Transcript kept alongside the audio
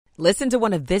Listen to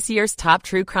one of this year's top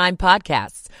true crime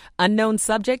podcasts. Unknown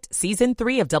Subject, Season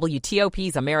 3 of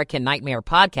WTOP's American Nightmare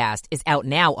podcast is out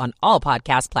now on all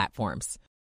podcast platforms.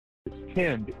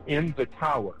 Pinned in the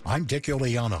tower. I'm Dick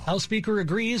Iuliano. House Speaker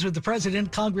agrees with the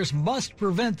president. Congress must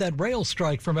prevent that rail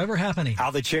strike from ever happening.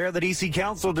 How the chair of the D.C.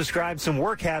 Council describes some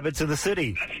work habits in the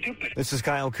city. That's stupid. This is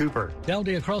Kyle Cooper. Down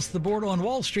day across the board on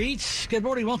Wall Street. Good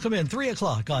morning. Welcome in. 3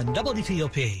 o'clock on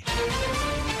WTOP.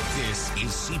 This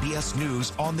is CBS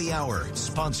News on the Hour,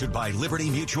 sponsored by Liberty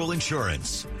Mutual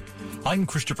Insurance. I'm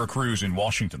Christopher Cruz in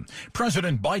Washington.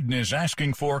 President Biden is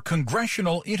asking for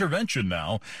congressional intervention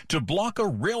now to block a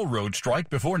railroad strike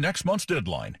before next month's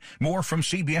deadline. More from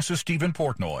CBS's Stephen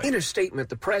Portnoy. In a statement,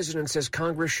 the president says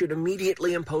Congress should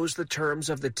immediately impose the terms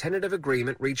of the tentative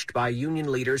agreement reached by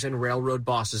union leaders and railroad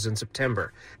bosses in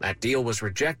September. That deal was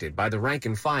rejected by the rank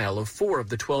and file of 4 of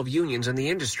the 12 unions in the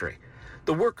industry.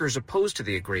 The workers opposed to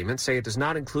the agreement say it does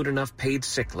not include enough paid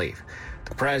sick leave.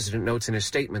 The president notes in his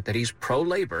statement that he's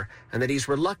pro-labor and that he's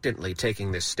reluctantly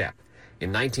taking this step.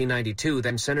 In 1992,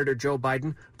 then Senator Joe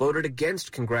Biden voted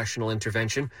against congressional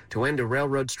intervention to end a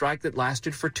railroad strike that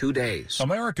lasted for 2 days.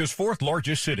 America's 4th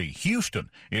largest city,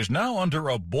 Houston, is now under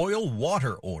a boil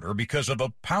water order because of a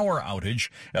power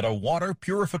outage at a water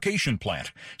purification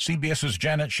plant. CBS's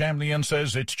Janet Shamlian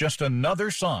says it's just another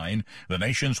sign the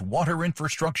nation's water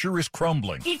infrastructure is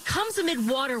crumbling. It comes amid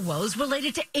water woes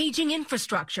related to aging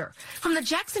infrastructure, from the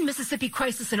Jackson, Mississippi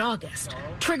crisis in August,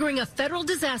 triggering a federal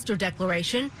disaster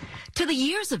declaration, to the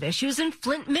years of issues in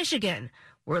Flint, Michigan,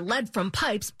 where lead from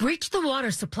pipes breached the water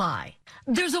supply.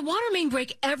 There's a water main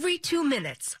break every 2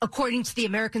 minutes, according to the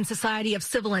American Society of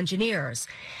Civil Engineers.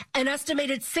 An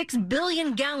estimated 6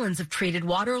 billion gallons of treated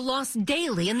water lost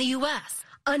daily in the U.S.,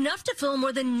 enough to fill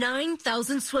more than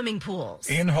 9,000 swimming pools.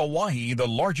 In Hawaii, the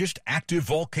largest active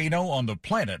volcano on the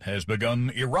planet has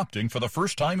begun erupting for the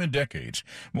first time in decades.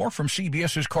 More from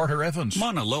CBS's Carter Evans.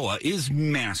 Mauna Loa is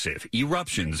massive.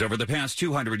 Eruptions over the past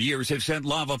 200 years have sent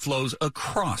lava flows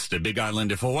across the big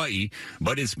island of Hawaii,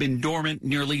 but it's been dormant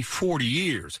nearly 40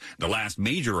 years. The last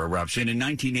major eruption in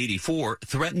 1984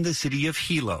 threatened the city of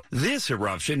Hilo. This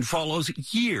eruption follows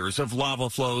years of lava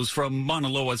flows from Mauna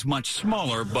Loa's much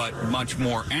smaller but much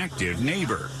more active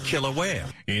neighbor,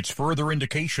 Kilauea. It's further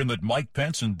indication that Mike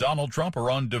Pence and Donald Trump are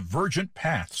on divergent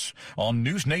paths. On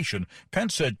News Nation,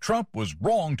 Pence said Trump was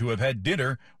wrong to have had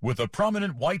dinner with a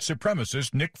prominent white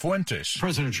supremacist, Nick Fuentes.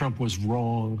 President Trump was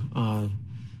wrong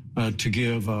to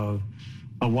give a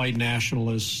white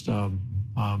nationalist,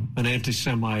 an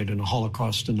anti-Semite, and a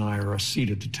Holocaust denier a seat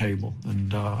at the table.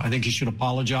 And I think he should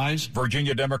apologize.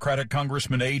 Virginia Democratic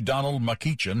Congressman A. Donald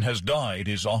McEachin has died.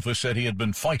 His office said he had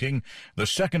been fighting the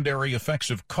secondary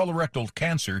effects of colorectal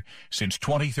cancer since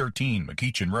 2013.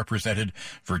 McEachin represented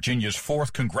Virginia's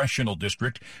 4th congressional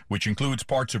district, which includes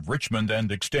parts of Richmond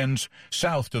and extends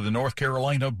south to the North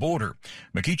Carolina border.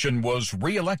 McEachin was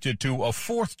reelected to a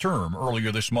 4th term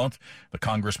earlier this month. The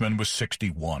congressman was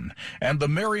 61. And the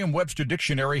Merriam-Webster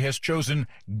Dictionary has chosen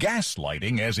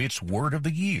gaslighting as its word of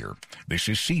the year. This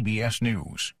is CBS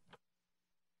News.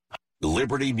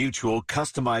 Liberty Mutual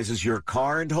customizes your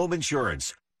car and home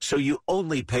insurance, so you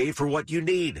only pay for what you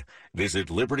need. Visit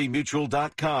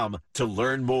libertymutual.com to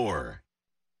learn more.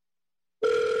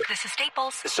 This is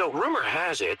Staples. So rumor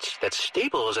has it that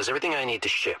Staples has everything I need to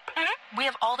ship. Mm-hmm. We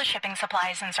have all the shipping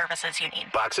supplies and services you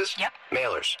need. Boxes? Yep.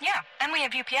 Mailers? Yeah, and we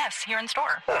have UPS here in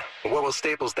store. Huh. What will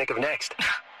Staples think of next?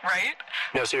 Right?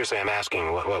 No, seriously, I'm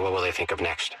asking, what will they think of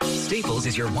next? Staples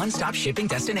is your one-stop shipping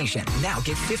destination. Now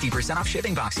get 50% off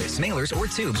shipping boxes, mailers, or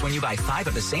tubes when you buy 5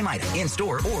 of the same item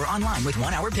in-store or online with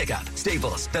 1-hour pickup.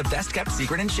 Staples, the best-kept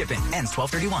secret in shipping. Ends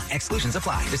 12/31. Exclusions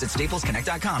apply. Visit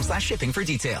staplesconnect.com/shipping for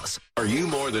details. Are you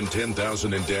more than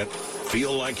 $10,000 in debt?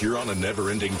 Feel like you're on a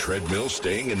never-ending treadmill,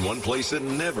 staying in one place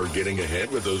and never getting ahead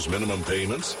with those minimum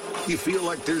payments? You feel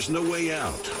like there's no way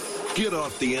out? Get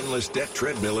off the endless debt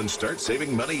treadmill and start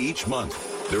saving money each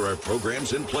month. There are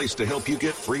programs in place to help you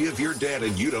get free of your debt,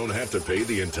 and you don't have to pay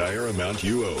the entire amount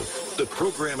you owe. The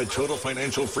program at Total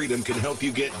Financial Freedom can help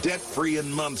you get debt-free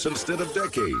in months instead of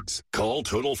decades. Call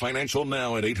Total Financial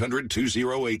now at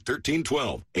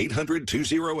 800-208-1312.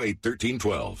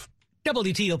 800-208-1312.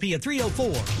 WTOP at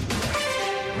 3:04.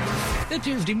 Good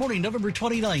Tuesday morning, November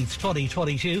 29th,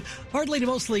 2022. Partly to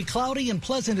mostly cloudy and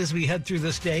pleasant as we head through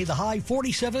this day. The high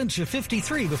 47 to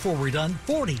 53 before we're done.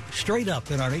 40 straight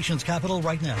up in our nation's capital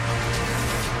right now.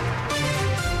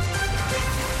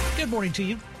 Good morning to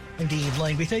you. I'm Dean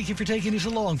Lane. We thank you for taking us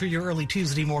along for your early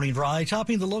Tuesday morning ride.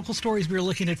 Topping the local stories we're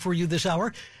looking at for you this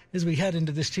hour. as we head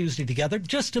into this Tuesday together.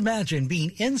 Just imagine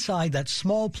being inside that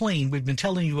small plane we've been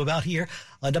telling you about here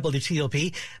on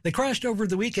WTOP. They crashed over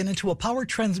the weekend into a power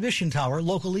transmission tower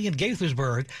locally in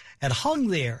Gaithersburg and hung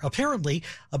there, apparently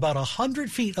about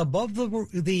 100 feet above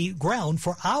the ground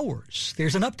for hours.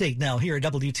 There's an update now here at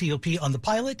WTOP on the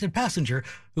pilot and passenger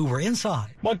who were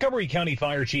inside. Montgomery County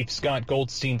Fire Chief Scott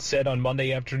Goldstein said on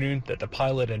Monday afternoon that the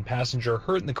pilot and passenger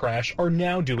hurt in the crash are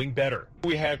now doing better.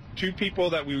 We have 2 people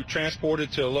that we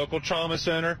transported to a local trauma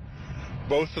center.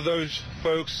 Both of those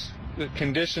folks, the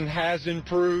condition has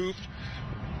improved.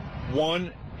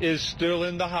 One is still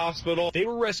in the hospital. They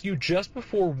were rescued just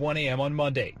before 1 a.m. on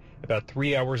Monday. About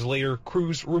 3 hours later,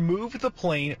 crews removed the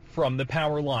plane from the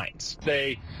power lines.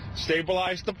 They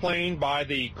stabilized the plane by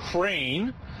the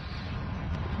crane,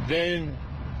 then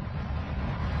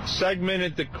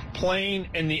segmented the plane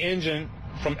and the engine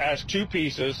as 2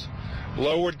 pieces,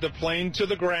 lowered the plane to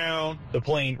the ground. The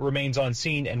plane remains on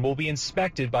scene and will be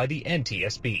inspected by the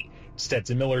NTSB.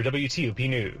 Stetson Miller, WTOP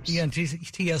News. The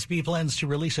NTSB plans to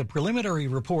release a preliminary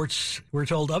report, we're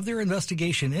told, of their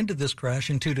investigation into this crash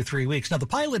in 2 to 3 weeks. Now, the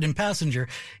pilot and passenger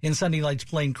in Sunday night's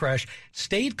plane crash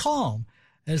stayed calm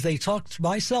as they talked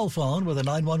by cell phone with a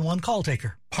 911 call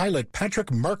taker. Pilot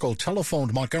Patrick Merkel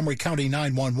telephoned Montgomery County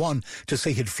 911 to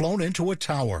say he'd flown into a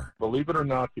tower. Believe it or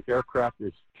not, the aircraft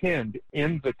is pinned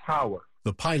in the tower.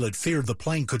 The pilot feared the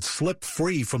plane could slip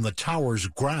free from the tower's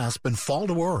grasp and fall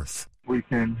to earth. We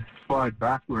can slide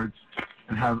backwards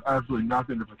and have absolutely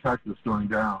nothing to protect us going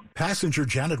down. Passenger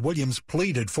Janet Williams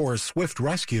pleaded for a swift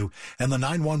rescue, and the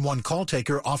 911 call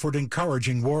taker offered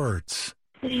encouraging words.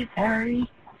 Please hurry.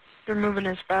 They're moving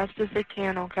as fast as they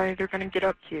can, okay? They're going to get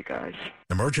up to you guys.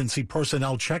 Emergency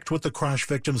personnel checked with the crash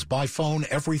victims by phone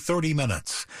every 30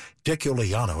 minutes. Dick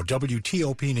Iuliano,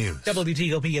 WTOP News.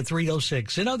 WTOP at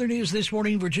 3:06. In other news this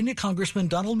morning, Virginia Congressman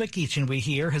Donald McEachin, we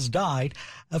hear, has died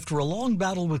after a long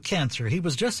battle with cancer. He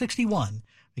was just 61.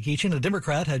 McEachin, a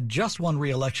Democrat, had just won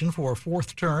re-election for a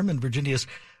 4th term in Virginia's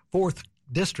 4th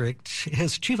district.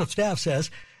 His chief of staff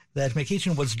says that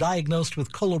McEachin was diagnosed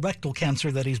with colorectal cancer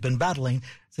that he's been battling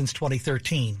since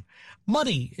 2013.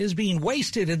 Money is being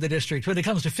wasted in the district when it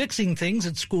comes to fixing things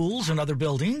at schools and other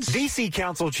buildings. D.C.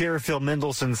 Council Chair Phil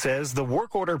Mendelson says the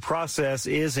work order process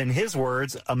is, in his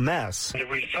words, a mess. The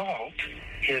result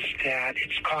is that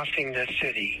it's costing the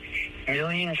city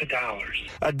millions of dollars.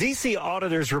 A D.C.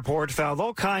 auditor's report found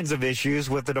all kinds of issues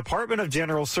with the Department of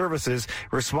General Services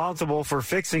responsible for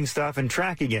fixing stuff and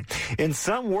tracking it. In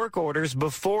some work orders,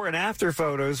 before and after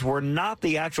photos were not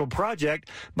the actual project,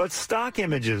 but stock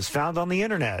images found on the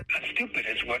internet. That's stupid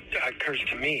is what occurs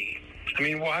to me. I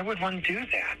mean, why would one do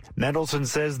that? Mendelson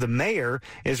says the mayor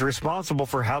is responsible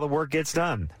for how the work gets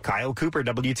done. Kyle Cooper,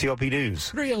 WTOP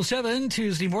News. 3:07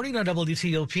 Tuesday morning on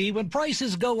WTOP. When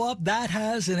prices go up, that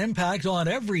has an impact on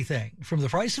everything, from the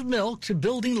price of milk to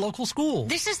building local schools.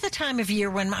 This is the time of year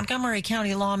when Montgomery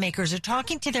County lawmakers are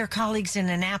talking to their colleagues in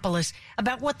Annapolis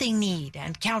about what they need.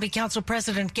 And County Council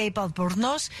President Gabe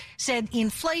Albornoz said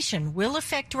inflation will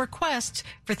affect requests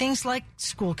for things like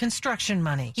school construction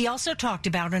money. He also talked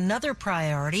about another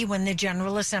priority when the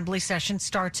General Assembly session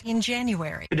starts in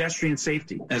January. Pedestrian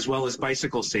safety as well as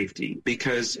bicycle safety,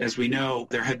 because as we know,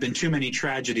 there have been too many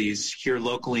tragedies here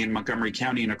locally in Montgomery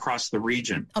County and across the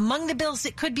region. Among the bills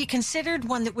that could be considered,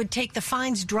 one that would take the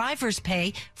fines drivers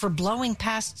pay for blowing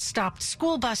past stopped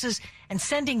school buses and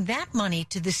sending that money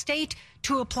to the state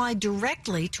to apply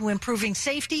directly to improving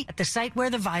safety at the site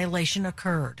where the violation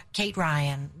occurred. Kate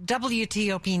Ryan,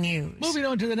 WTOP News. Moving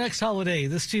on to the next holiday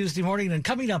this Tuesday morning and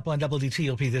coming up on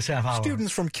WTOP this half hour.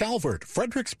 Students from Calvert,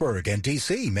 Fredericksburg, and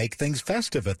D.C. make things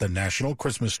festive at the National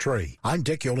Christmas Tree. I'm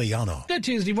Dick Iuliano. Good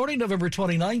Tuesday morning, November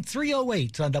 29th,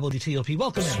 3:08 on WTOP.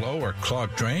 Welcome in. Slow or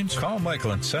clogged drains? Call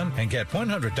Michael & Son and get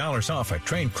 $100 off at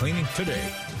drain cleaning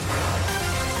today.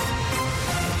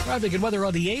 Traffic and weather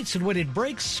on the 8s and when it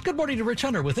breaks. Good morning to Rich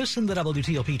Hunter with us in the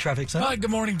WTOP Traffic Center. Hi,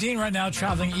 good morning, Dean. Right now,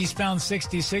 traveling eastbound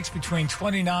 66 between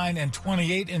 29 and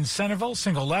 28 in Centerville.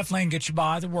 Single left lane gets you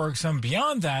by the work zone.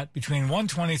 Beyond that, between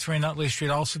 123 and Nutley Street,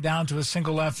 also down to a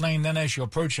single left lane. Then as you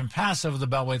approach and pass over the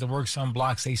Beltway, the work zone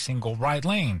blocks a single right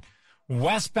lane.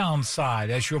 Westbound side,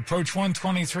 as you approach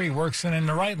 123, works in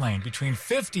the right lane. Between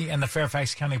 50 and the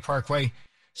Fairfax County Parkway,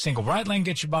 single right lane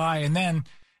gets you by. And then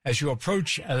as you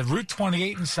approach Route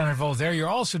 28 in Centerville, there you're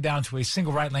also down to a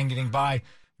single right lane getting by.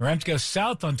 The ramp to go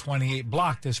south on 28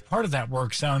 blocked as part of that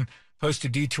work zone.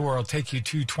 Posted detour will take you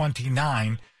to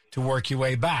 29 to work your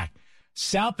way back.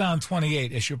 Southbound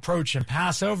 28, as you approach and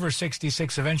pass over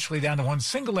 66, eventually down to one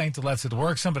single lane to the left of the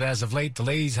work zone, but as of late,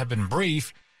 delays have been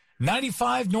brief.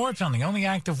 95 northbound, the only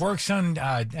active work zone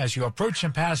as you approach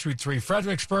and pass Route 3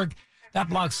 Fredericksburg. That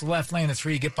blocks the left lane at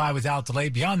 3. Get by without delay.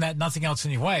 Beyond that, nothing else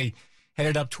in your way.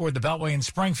 Headed up toward the Beltway in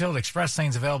Springfield. Express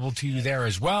lanes available to you there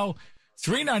as well.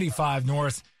 395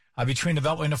 north between the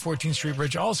Beltway and the 14th Street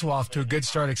Bridge. Also off to a good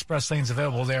start. Express lanes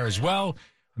available there as well.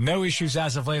 No issues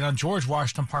as of late on George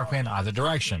Washington Parkway in either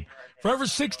direction. For over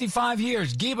 65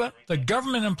 years, GEBA, the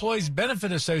Government Employees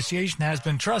Benefit Association, has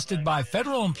been trusted by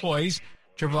federal employees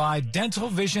to provide dental,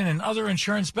 vision, and other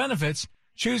insurance benefits.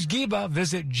 Choose GEBA.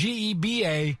 Visit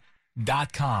GEBA.com.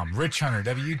 Rich Hunter,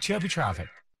 WTOP Traffic.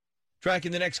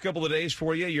 Tracking the next couple of days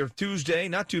for you. Your Tuesday,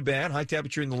 not too bad. High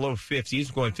temperature in the low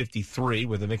 50s, going 53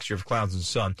 with a mixture of clouds and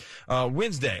sun.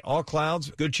 Wednesday, all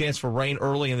clouds, good chance for rain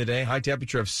early in the day. High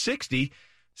temperature of 60.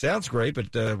 Sounds great,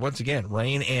 but once again,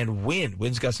 rain and wind.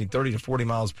 Winds gusting 30 to 40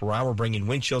 miles per hour, bringing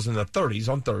wind chills in the 30s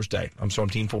on Thursday. I'm Storm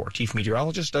Team 4, Chief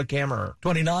Meteorologist Doug Kammerer.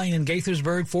 29 in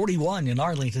Gaithersburg, 41 in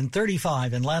Arlington,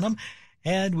 35 in Lanham.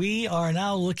 And we are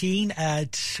now looking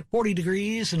at 40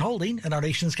 degrees and holding in our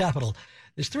nation's capital.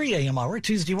 It's 3 a.m. hour,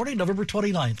 Tuesday morning, November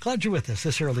 29th. Glad you're with us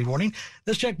this early morning.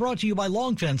 This check brought to you by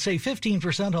Long Fence. Save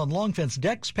 15% on Long Fence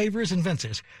decks, pavers, and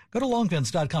fences. Go to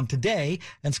longfence.com today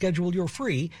and schedule your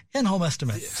free in-home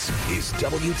estimate. This is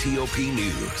WTOP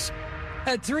News.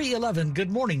 At 3:11, good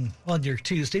morning on your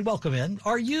Tuesday. Welcome in.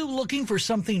 Are you looking for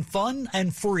something fun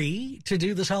and free to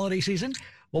do this holiday season?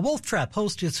 Well, Wolf Trap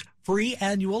hosts its free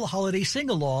annual holiday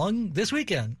sing-along this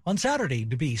weekend, on Saturday,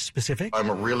 to be specific. I'm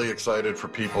really excited for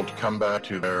people to come back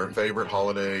to their favorite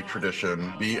holiday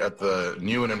tradition, be at the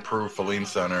new and improved Feline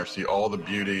Center, see all the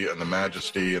beauty and the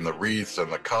majesty and the wreaths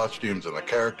and the costumes and the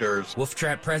characters. Wolf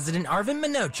Trap President Arvin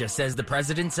Minocha says the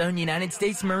President's own United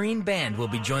States Marine Band will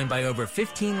be joined by over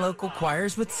 15 local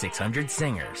choirs with 600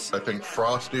 singers. I think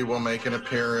Frosty will make an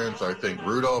appearance. I think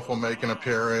Rudolph will make an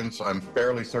appearance. I'm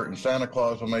fairly certain Santa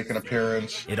Claus will make an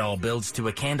appearance. It all builds to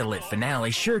a candlelit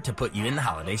finale sure to put you in the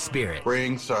holiday spirit.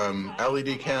 Bring some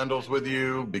LED candles with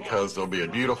you because there'll be a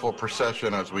beautiful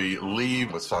procession as we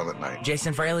leave with Silent Night.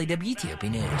 Jason Fraley, WTOP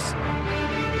News.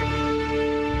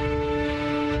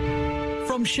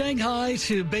 From Shanghai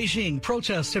to Beijing,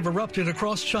 protests have erupted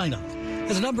across China.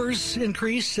 As numbers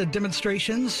increase at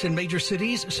demonstrations in major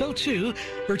cities, so too,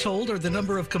 we're told, are the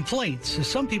number of complaints.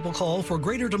 Some people call for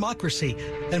greater democracy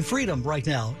and freedom right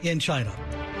now in China.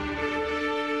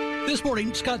 This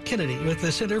morning, Scott Kennedy with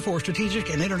the Center for Strategic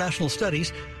and International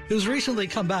Studies, who's recently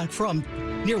come back from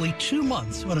nearly 2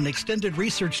 months on an extended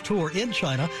research tour in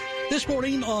China. This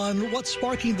morning on what's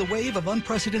sparking the wave of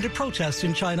unprecedented protests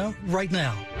in China right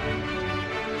now.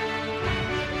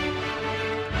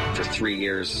 For 3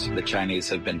 years, the Chinese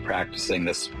have been practicing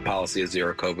this policy of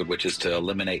zero COVID, which is to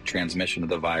eliminate transmission of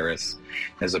the virus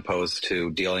as opposed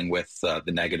to dealing with the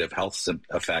negative health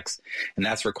effects. And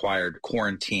that's required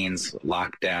quarantines,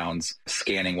 lockdowns,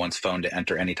 scanning one's phone to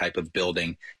enter any type of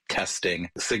building, testing,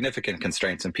 significant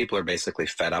constraints, and people are basically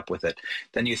fed up with it.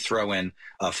 Then you throw in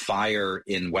a fire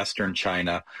in Western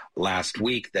China last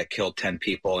week that killed 10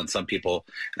 people, and some people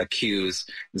accuse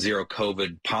zero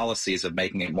COVID policies of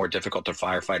making it more difficult for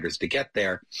firefighters to get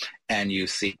there, and you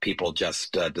see people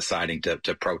just deciding to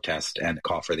protest and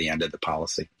call for the end of the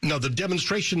policy. Now, the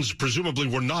demonstrations presumably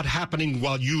were not happening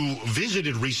while you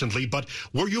visited recently, but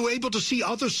were you able to see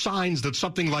other signs that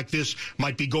something like this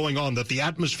might be going on, that the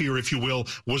atmosphere, if you will,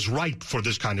 was ripe for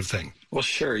this kind of thing? Well,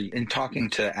 sure. In talking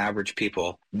to average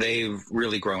people, they've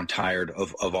really grown tired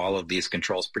of all of these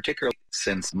controls, particularly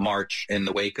since March. In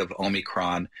the wake of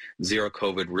Omicron, zero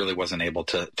COVID really wasn't able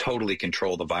to totally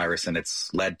control the virus, and it's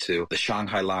led to the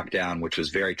Shanghai lockdown, which was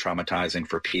very traumatizing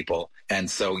for people. And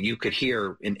so you could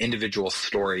hear in individual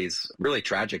stories, really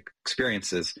tragic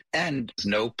experiences, and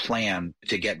no plan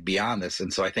to get beyond this.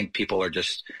 And so I think people are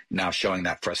just now showing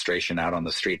that frustration out on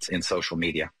the streets in social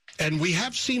media. And we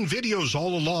have seen videos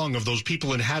all along of those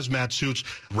people in hazmat suits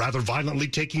rather violently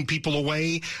taking people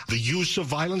away. The use of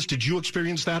violence, did you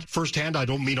experience that firsthand? I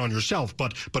don't mean on yourself,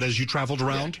 but as you traveled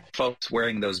around? Yeah. Folks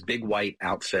wearing those big white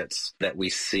outfits that we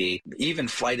see, even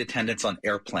flight attendants on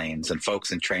airplanes and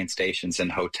folks in train stations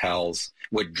and hotels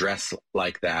would dress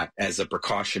like that as a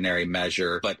precautionary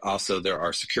measure. But also there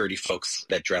are security folks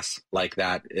that dress like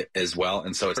that as well.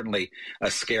 And so it's certainly a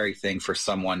scary thing for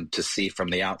someone to see from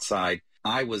the outside.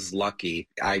 I was lucky.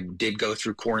 I did go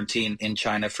through quarantine in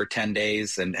China for 10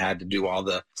 days and had to do all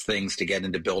the things to get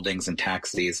into buildings and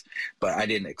taxis, but I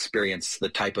didn't experience the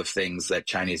type of things that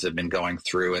Chinese have been going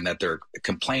through and that they're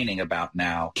complaining about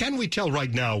now. Can we tell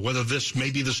right now whether this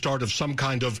may be the start of some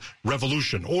kind of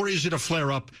revolution, or is it a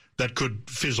flare-up that could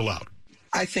fizzle out?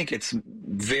 I think it's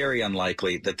very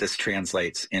unlikely that this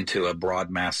translates into a broad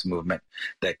mass movement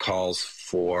that calls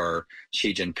for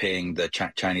Xi Jinping, the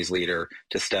Chinese leader,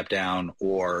 to step down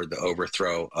or the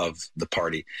overthrow of the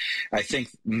party. I think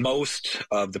most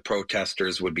of the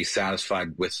protesters would be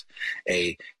satisfied with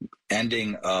a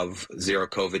ending of zero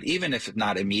COVID, even if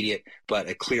not immediate, but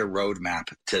a clear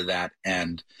roadmap to that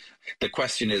end. The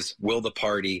question is, will the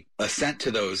party assent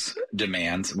to those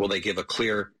demands? Will they give a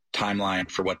clear timeline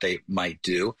for what they might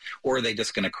do, or are they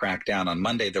just going to crack down? On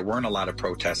Monday, there weren't a lot of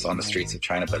protests on the streets of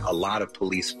China, but a lot of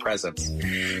police presence.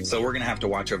 So we're going to have to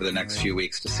watch over the next few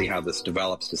weeks to see how this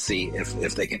develops, to see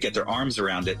if they can get their arms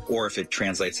around it, or if it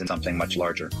translates into something much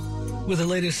larger. With the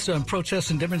latest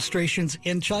protests and demonstrations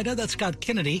in China, that's Scott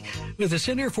Kennedy with the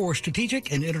Center for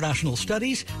Strategic and International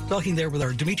Studies, talking there with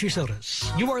our Dimitri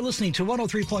Sotis. You are listening to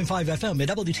 103.5 FM at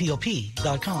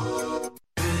WTOP.com.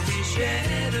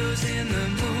 Shadows in the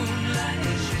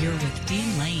moonlight. You're with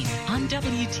Dean Lane on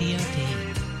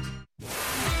WTOP.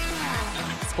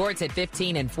 Sports at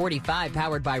 15 and 45,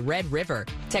 powered by Red River.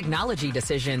 Technology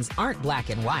decisions aren't black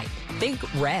and white. Think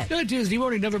red. Good Tuesday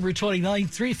morning, November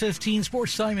 29th, 3:15,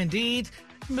 sports time indeed.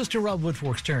 Mr. Rob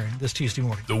Woodfork's turn this Tuesday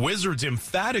morning. The Wizards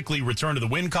emphatically return to the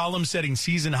win column, setting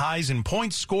season highs in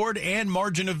points scored and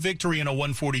margin of victory in a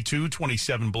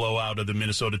 142-27 blowout of the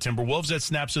Minnesota Timberwolves that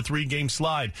snaps a 3-game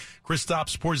slide.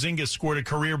 Kristaps Porzingis scored a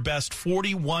career-best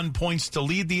 41 points to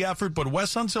lead the effort, but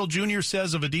Wes Unseld Jr.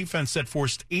 says of a defense that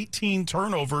forced 18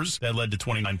 turnovers that led to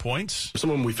 29 points.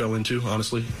 Some of them we fell into,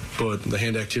 honestly, but the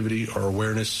hand activity, our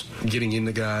awareness, getting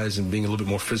into guys and being a little bit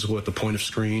more physical at the point of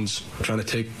screens, trying to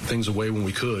take things away when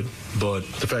we could, but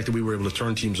the fact that we were able to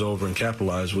turn teams over and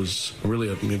capitalize was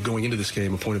really, going into this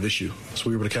game, a point of issue. So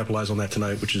we were able to capitalize on that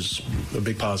tonight, which is a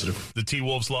big positive. The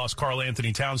T-Wolves lost Karl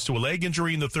Anthony Towns to a leg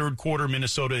injury in the third quarter.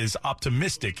 Minnesota is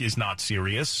optimistic is not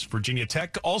serious. Virginia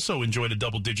Tech also enjoyed a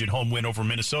double-digit home win over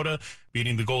Minnesota,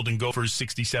 beating the Golden Gophers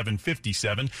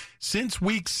 67-57. Since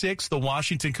week 6, the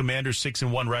Washington Commanders'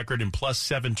 6-1 record and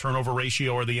 +7 turnover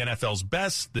ratio are the NFL's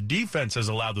best. The defense has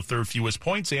allowed the third fewest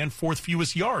points and fourth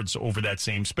fewest yards over that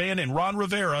same span, and Ron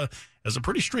Rivera has a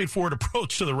pretty straightforward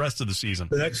approach to the rest of the season.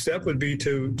 The next step would be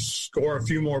to score a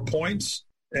few more points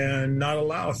and not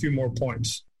allow a few more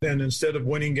points. And instead of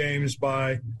winning games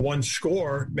by one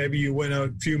score, maybe you win a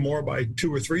few more by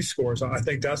 2 or 3 scores. I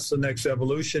think that's the next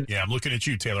evolution. Yeah, I'm looking at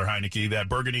you, Taylor Heineke. That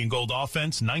burgundy and gold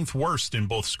offense, 9th worst in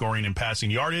both scoring and passing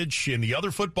yardage. In the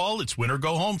other football, it's win or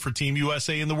go home for Team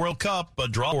USA in the World Cup. A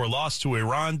draw or loss to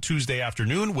Iran Tuesday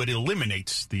afternoon would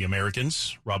eliminate the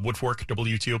Americans. Rob Woodfork,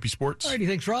 WTOP Sports. All righty,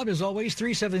 thanks, Rob. As always,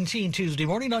 3:17 Tuesday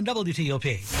morning on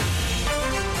WTOP.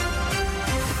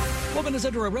 Woman is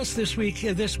under arrest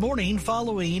this morning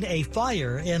following a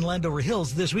fire in Landover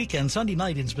Hills this weekend, Sunday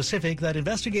night in specific, that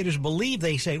investigators believe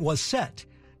they say was set.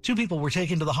 2 people were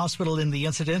taken to the hospital in the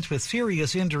incident with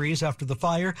serious injuries after the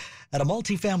fire at a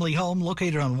multifamily home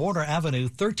located on Warner Avenue.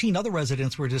 13 other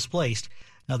residents were displaced.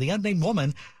 Now, the unnamed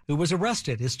woman who was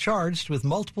arrested is charged with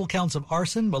multiple counts of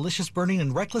arson, malicious burning,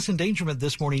 and reckless endangerment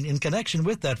this morning in connection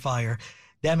with that fire.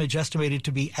 Damage estimated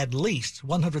to be at least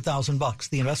 $100,000.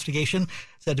 The investigation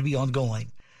said to be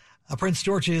ongoing. A Prince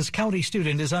George's County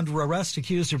student is under arrest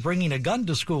accused of bringing a gun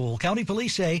to school. County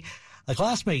police say a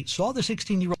classmate saw the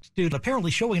 16-year-old student apparently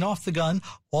showing off the gun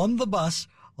on the bus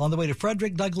on the way to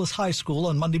Frederick Douglass High School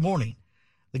on Monday morning.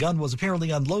 The gun was apparently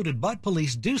unloaded, but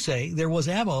police do say there was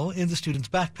ammo in the student's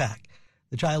backpack.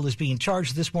 The child is being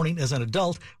charged this morning as an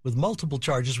adult with multiple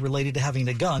charges related to having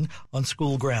a gun on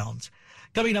school grounds.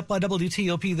 Coming up on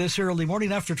WTOP this early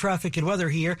morning after traffic and weather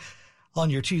here on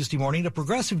your Tuesday morning, a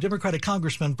progressive Democratic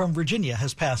congressman from Virginia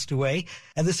has passed away,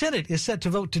 and the Senate is set to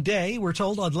vote today, we're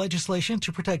told, on legislation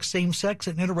to protect same-sex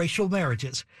and interracial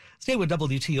marriages. Stay with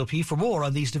WTOP for more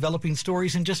on these developing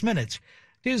stories in just minutes.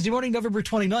 Tuesday morning, November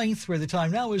 29th, where the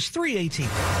time now is 3:18.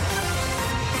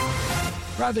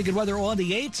 Traffic and weather on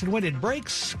the 8s, and when it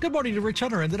breaks, good morning to Rich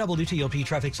Hunter in the WTOP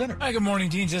Traffic Center. Hi, good morning,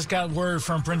 Dean. Just got word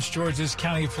from Prince George's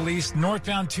County Police.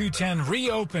 Northbound 210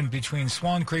 reopened between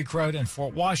Swan Creek Road and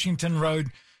Fort Washington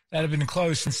Road. That had been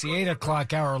closed since the 8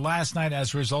 o'clock hour last night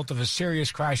as a result of a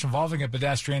serious crash involving a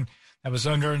pedestrian that was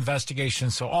under investigation.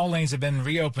 So all lanes have been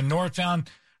reopened northbound.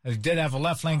 They did have a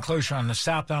left lane closure on the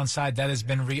southbound side. That has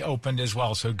been reopened as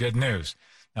well, so good news.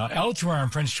 Now, elsewhere in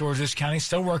Prince George's County,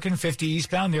 still working 50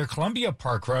 eastbound near Columbia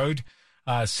Park Road.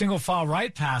 Single file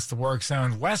right past the work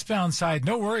zone. Westbound side,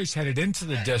 no worries, headed into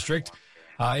the district.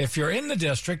 If you're in the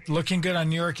district, looking good on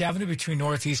New York Avenue between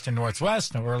northeast and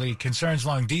northwest. No early concerns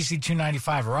along DC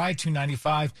 295 or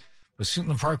I-295 with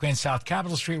Suitland Parkway and South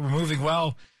Capitol Street. We're moving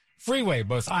well. Freeway,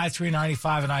 both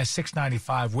I-395 and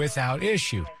I-695 without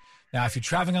issue. Now, if you're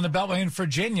traveling on the Beltway in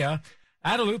Virginia,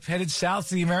 Adelup headed south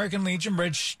to the American Legion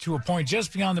Bridge to a point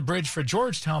just beyond the bridge for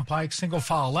Georgetown Pike. Single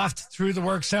file left through the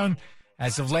work zone.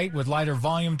 As of late, with lighter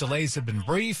volume, delays have been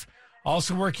brief.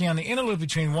 Also working on the inner loop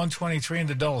between 123 and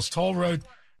the Dulles Toll Road.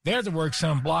 There, the work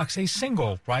zone blocks a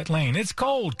single right lane. It's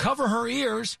cold. Cover her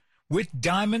ears with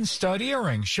diamond stud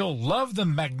earrings. She'll love the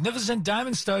magnificent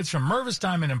diamond studs from Mervis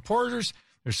Diamond Importers.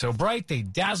 They're so bright, they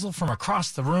dazzle from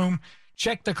across the room.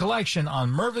 Check the collection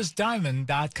on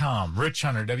mervisdiamond.com. Rich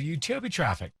Hunter, WTOP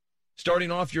Traffic.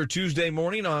 Starting off your Tuesday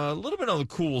morning, a little bit on the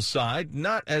cool side.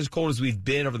 Not as cold as we've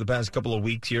been over the past couple of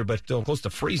weeks here, but still close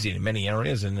to freezing in many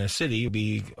areas. In the city, it'll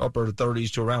be upper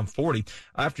 30s to around 40.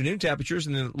 Afternoon temperatures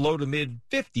in the low to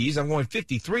mid-50s. I'm going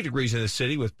 53 degrees in the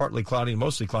city with partly cloudy and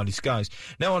mostly cloudy skies.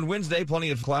 Now on Wednesday, plenty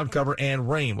of cloud cover and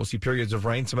rain. We'll see periods of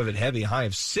rain, some of it heavy, a high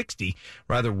of 60.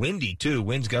 Rather windy, too.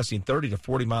 Winds gusting 30 to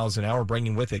 40 miles an hour,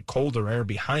 bringing with it colder air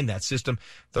behind that system.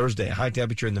 Thursday, a high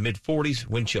temperature in the mid-40s,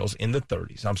 wind chills in the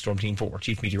 30s. I'm Storm Team 4,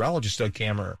 Chief Meteorologist Doug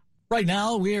Kammerer. Right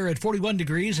now, we're at 41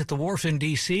 degrees at the Wharf in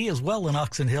D.C., as well in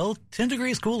Oxon Hill. 10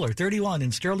 degrees cooler, 31 in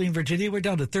Sterling, Virginia. We're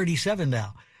down to 37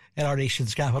 now at our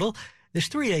nation's capital. This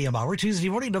 3 a.m. hour, Tuesday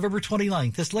morning, November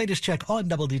 29th. This latest check on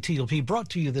WTOP brought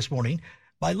to you this morning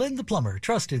by Len the Plumber.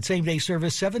 Trusted same-day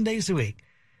service 7 days a week.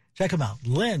 Check him out,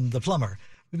 Len the Plumber.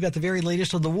 We've got the very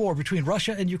latest on the war between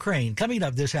Russia and Ukraine coming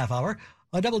up this half hour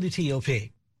on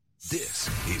WTOP. This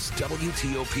is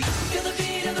WTOP. Feel the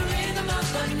beat of the rhythm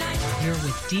of the night. You're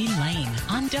with Dean Lane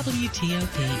on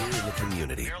WTOP. In the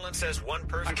community. Maryland says one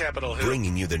person on Capitol Hill.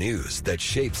 Bringing you the news that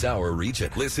shapes our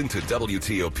region. Listen to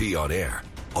WTOP on air,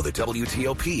 on the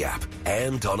WTOP app,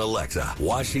 and on Alexa.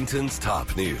 Washington's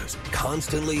top news.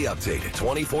 Constantly updated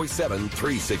 24/7,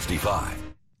 365.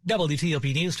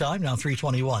 WTOP News Time, now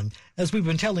 3:21. As we've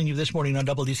been telling you this morning on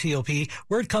WTOP,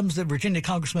 word comes that Virginia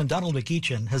Congressman Donald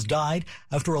McEachin has died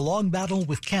after a long battle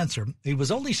with cancer. He was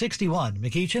only 61.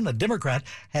 McEachin, a Democrat,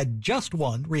 had just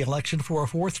won re-election for a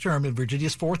fourth term in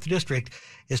Virginia's 4th District.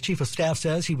 His chief of staff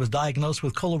says he was diagnosed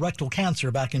with colorectal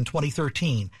cancer back in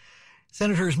 2013.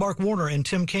 Senators Mark Warner and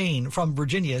Tim Kaine from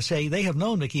Virginia say they have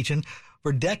known McEachin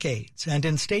for decades, and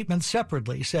in statements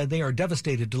separately said they are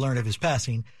devastated to learn of his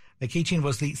passing. McEachin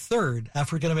was the third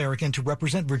African-American to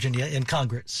represent Virginia in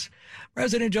Congress.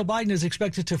 President Joe Biden is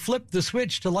expected to flip the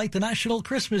switch to light the national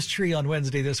Christmas tree on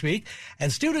Wednesday this week,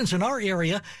 and students in our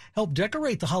area help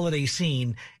decorate the holiday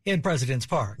scene in President's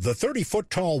Park. The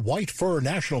 30-foot-tall white fir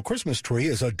national Christmas tree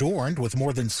is adorned with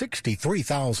more than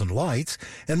 63,000 lights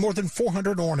and more than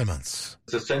 400 ornaments.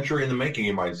 It's a century in the making,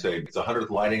 you might say. It's the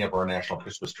 100th lighting of our national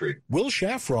Christmas tree. Will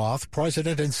Shafroth,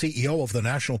 president and CEO of the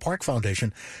National Park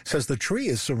Foundation, says the tree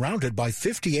is surrounded by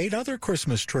 58 other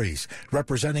Christmas trees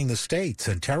representing the states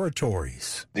and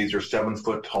territories. These are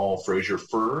 7-foot-tall Fraser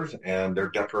firs, and they're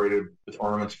decorated with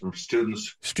ornaments from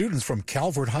students. Students from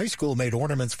Calvert High School made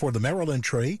ornaments for the Maryland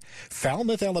tree.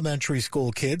 Falmouth Elementary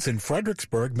School kids in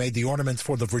Fredericksburg made the ornaments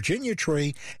for the Virginia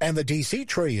tree, and the D.C.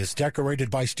 tree is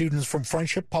decorated by students from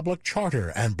Friendship Public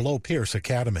Charter and Blow Pierce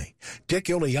Academy. Dick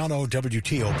Iuliano,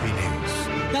 WTOP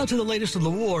News. Now to the latest on the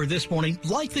war this morning.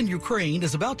 Life in Ukraine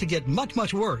is about to get much,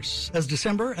 much worse as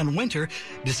December and winter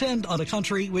descend on a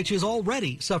country which is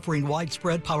already suffering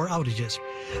widespread power outages.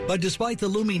 But despite the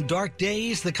looming dark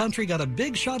days, the country got a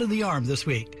big shot in the arm this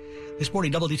week. This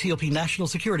morning, WTOP National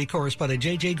Security Correspondent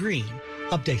J.J. Green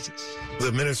updates us.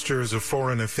 The ministers of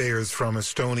foreign affairs from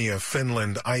Estonia,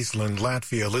 Finland, Iceland,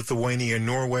 Latvia, Lithuania,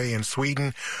 Norway, and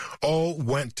Sweden all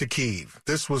went to Kyiv.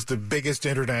 This was the biggest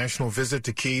international visit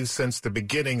to Kyiv since the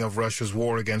beginning of Russia's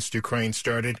war against Ukraine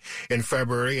started in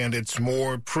February, and it's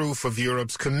more proof of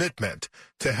Europe's commitment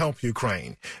to help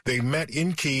Ukraine. They met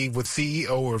in Kyiv with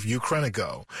CEO of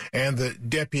Ukrainigo and the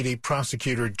Deputy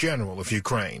Prosecutor General of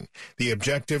Ukraine. The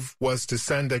objective was to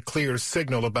send a clear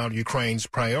signal about Ukraine's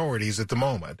priorities at the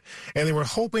moment, and they were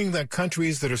hoping that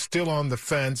countries that are still on the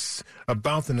fence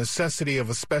about the necessity of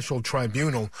a special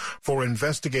tribunal for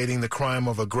investigating the crime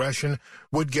of aggression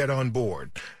would get on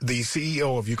board. The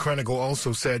CEO of Ukrainigo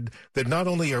also said that not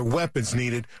only are weapons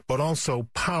needed, but also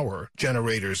power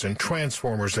generators and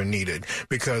transformers are needed,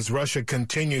 because Russia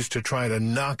continues to try to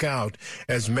knock out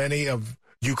as many of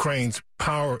Ukraine's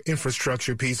power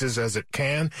infrastructure pieces as it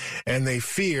can, and they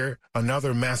fear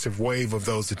another massive wave of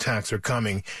those attacks are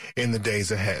coming in the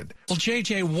days ahead. Well,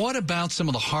 JJ, what about some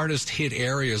of the hardest hit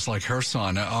areas like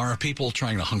Kherson? Are people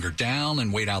trying to hunker down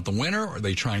and wait out the winter? Are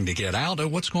they trying to get out?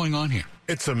 What's going on here?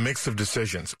 It's a mix of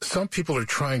decisions. Some people are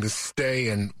trying to stay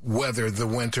and weather the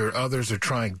winter. Others are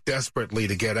trying desperately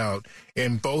to get out.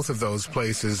 In both of those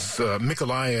places,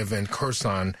 Mykolaiv and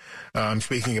Kherson, I'm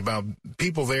speaking about,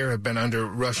 people there have been under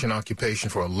Russian occupation occupation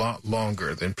for a lot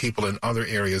longer than people in other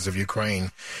areas of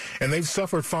Ukraine, and they've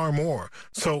suffered far more.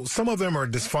 So some of them are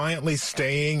defiantly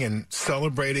staying and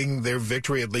celebrating their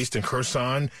victory, at least in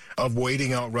Kherson, of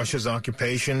waiting out Russia's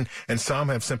occupation, and some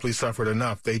have simply suffered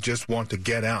enough. They just want to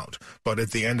get out. But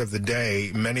at the end of the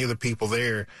day, many of the people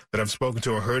there that I've spoken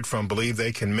to or heard from believe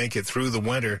they can make it through the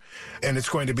winter, and it's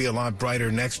going to be a lot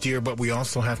brighter next year. But we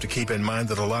also have to keep in mind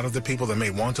that a lot of the people that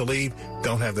may want to leave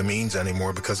don't have the means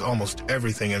anymore because almost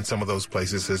everything in some of those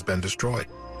places has been destroyed.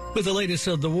 With the latest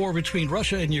of the war between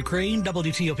Russia and Ukraine,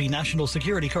 WTOP National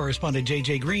Security Correspondent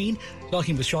J.J. Green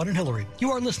talking with Sean and Hillary.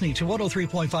 You are listening to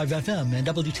 103.5 FM and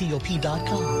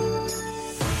WTOP.com.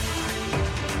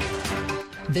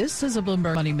 This is a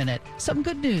Bloomberg Money Minute. Some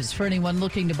good news for anyone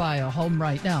looking to buy a home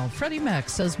right now. Freddie Mac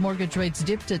says mortgage rates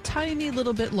dipped a tiny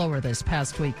little bit lower this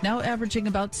past week, now averaging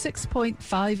about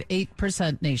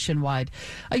 6.58% nationwide.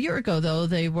 A year ago, though,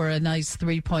 they were a nice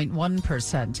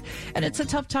 3.1%. And it's a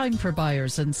tough time for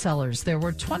buyers and sellers. There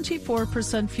were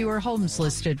 24% fewer homes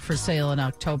listed for sale in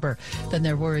October than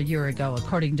there were a year ago,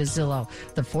 according to Zillow,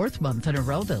 the fourth month in a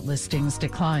row that listings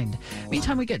declined.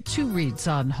 Meantime, we get two reads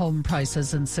on home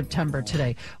prices in September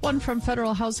today. One from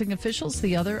federal housing officials,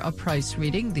 the other a price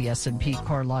reading, the S&P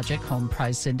CoreLogic Home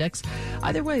Price Index.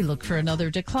 Either way, look for another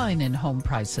decline in home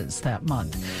prices that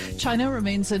month. China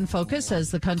remains in focus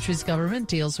as the country's government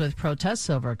deals with protests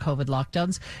over COVID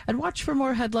lockdowns. And watch for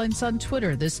more headlines on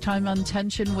Twitter, this time on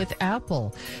tension with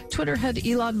Apple. Twitter head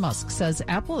Elon Musk says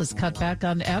Apple has cut back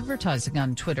on advertising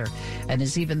on Twitter and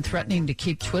is even threatening to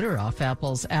keep Twitter off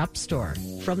Apple's App Store.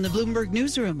 From the Bloomberg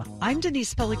Newsroom, I'm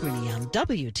Denise Pellegrini on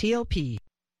WTOP.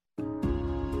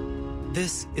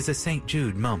 This is a St.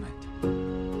 Jude moment.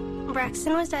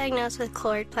 Braxton was diagnosed with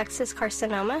choroid plexus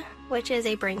carcinoma, which is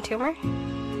a brain tumor.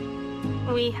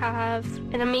 We have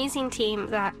an amazing team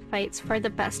that fights for the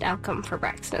best outcome for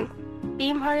Braxton.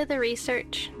 Being part of the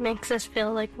research makes us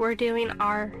feel like we're doing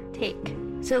our take.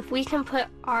 So if we can put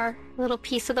our little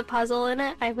piece of the puzzle in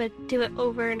it, I would do it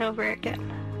over and over again.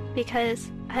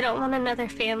 Because I don't want another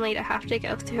family to have to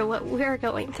go through what we're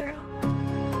going through.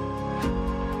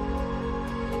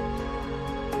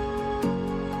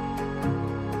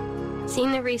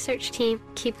 Seeing the research team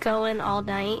keep going all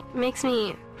night makes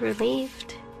me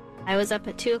relieved. I was up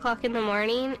at 2 o'clock in the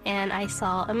morning and I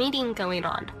saw a meeting going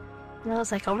on. And I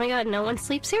was like, oh my God, no one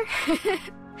sleeps here?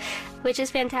 Which is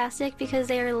fantastic because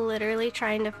they are literally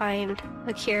trying to find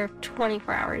a cure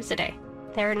 24 hours a day.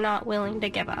 They're not willing to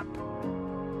give up.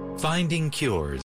 Finding cures.